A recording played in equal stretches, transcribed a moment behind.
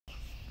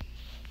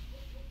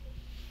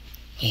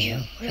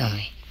You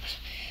really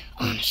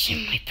honestly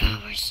my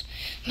powers.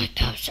 My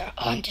powers are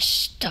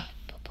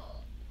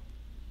unstoppable.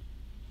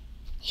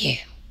 You,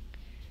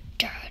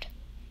 Dad,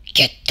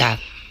 get them.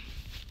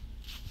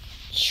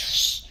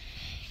 Yes,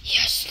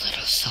 yes,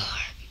 little Czar.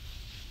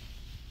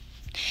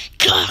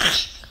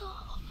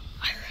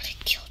 I really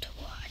killed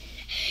one.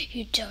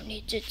 You don't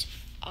need to.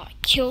 I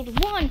killed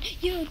one.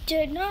 You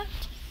did not.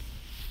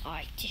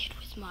 I did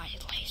with my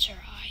laser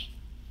eye.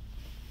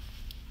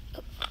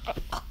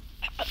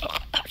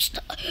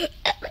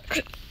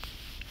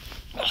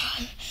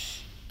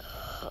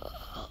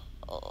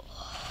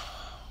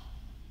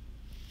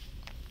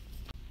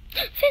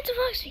 Phantom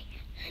Foxy,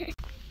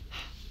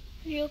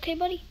 are you okay,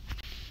 buddy?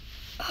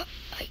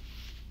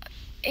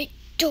 I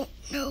don't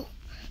know.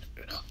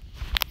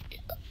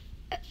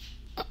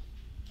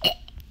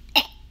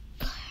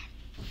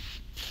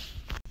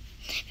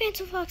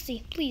 Phantom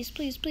Foxy, please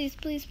be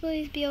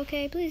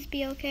okay. Please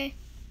be okay.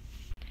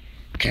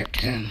 Get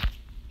him.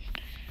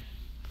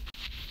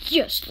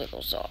 Yes,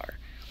 little Czar.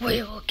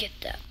 We will get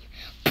them.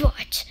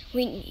 But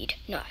we need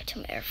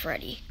Nightmare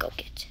Freddy.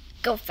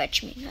 Go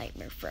fetch me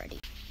Nightmare Freddy.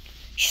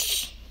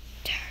 Yes,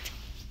 Dad.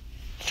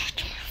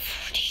 Nightmare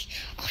Freddy.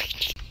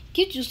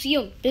 Can't you see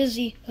I'm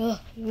busy?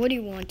 What do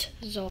you want,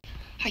 Czar?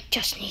 I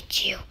just need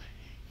you.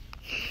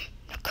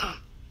 Now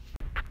come.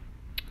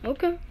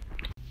 Okay.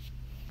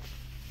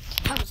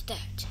 How's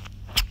that?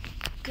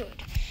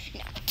 Good.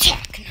 Now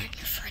attack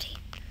Nightmare Freddy.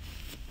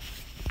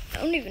 I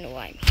don't even know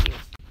why I'm here.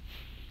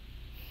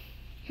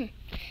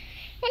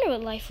 Wonder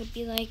what life would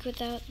be like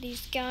without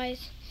these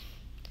guys.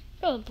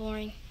 Real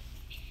boring.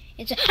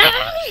 It's a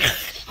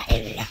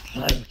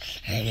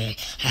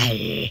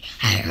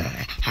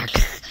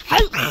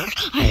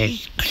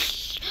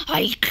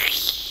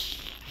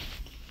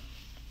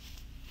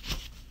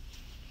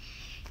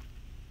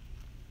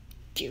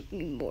Give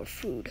me more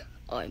food.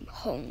 I'm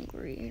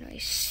hungry and I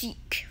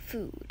seek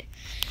food.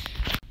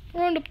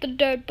 Round up the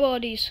dead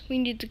bodies. We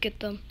need to get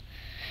them.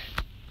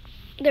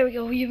 There we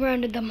go. We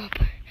rounded them up.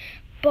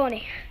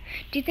 Bonnie,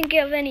 do you think you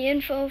have any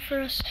info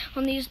for us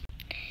on these?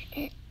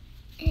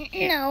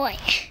 No,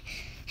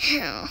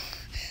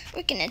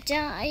 we're gonna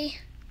die.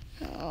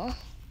 Oh.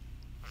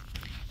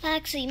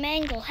 Foxy,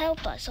 Mangle,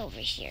 help us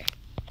over here.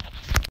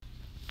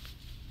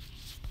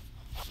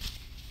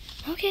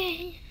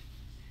 Okay.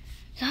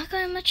 Not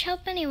gonna much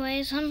help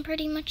anyways. I'm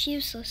pretty much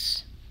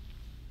useless.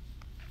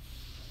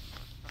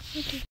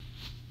 Okay.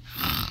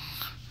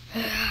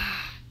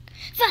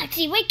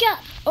 Foxy, wake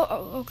up!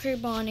 Oh, okay,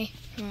 Bonnie.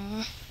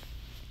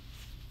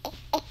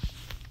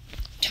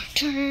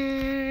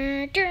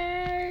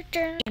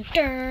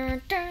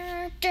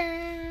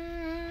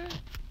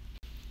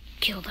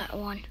 Kill that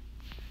one.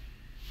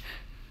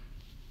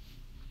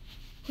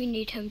 We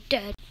need him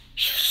dead.